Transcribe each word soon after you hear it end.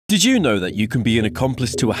Did you know that you can be an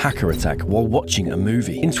accomplice to a hacker attack while watching a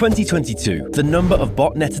movie? In 2022, the number of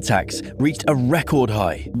botnet attacks reached a record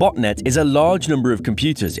high. Botnet is a large number of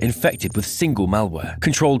computers infected with single malware,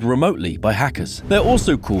 controlled remotely by hackers. They're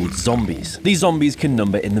also called zombies. These zombies can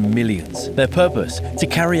number in the millions. Their purpose? To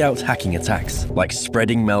carry out hacking attacks, like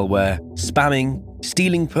spreading malware, spamming,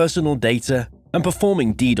 stealing personal data, and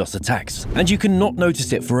performing DDoS attacks. And you cannot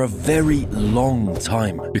notice it for a very long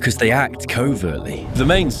time because they act covertly. The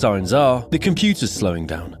main signs are the computer's slowing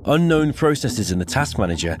down, unknown processes in the task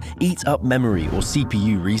manager eat up memory or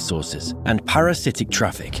CPU resources, and parasitic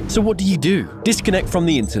traffic. So what do? Disconnect from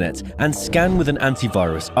the internet and scan with an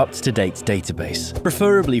antivirus up-to-date database,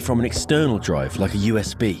 preferably from an external drive like a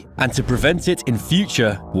USB. And to prevent it in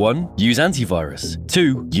future, 1. Use antivirus.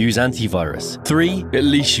 2. Use antivirus. 3. At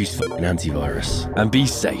least use an antivirus. And be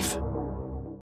safe.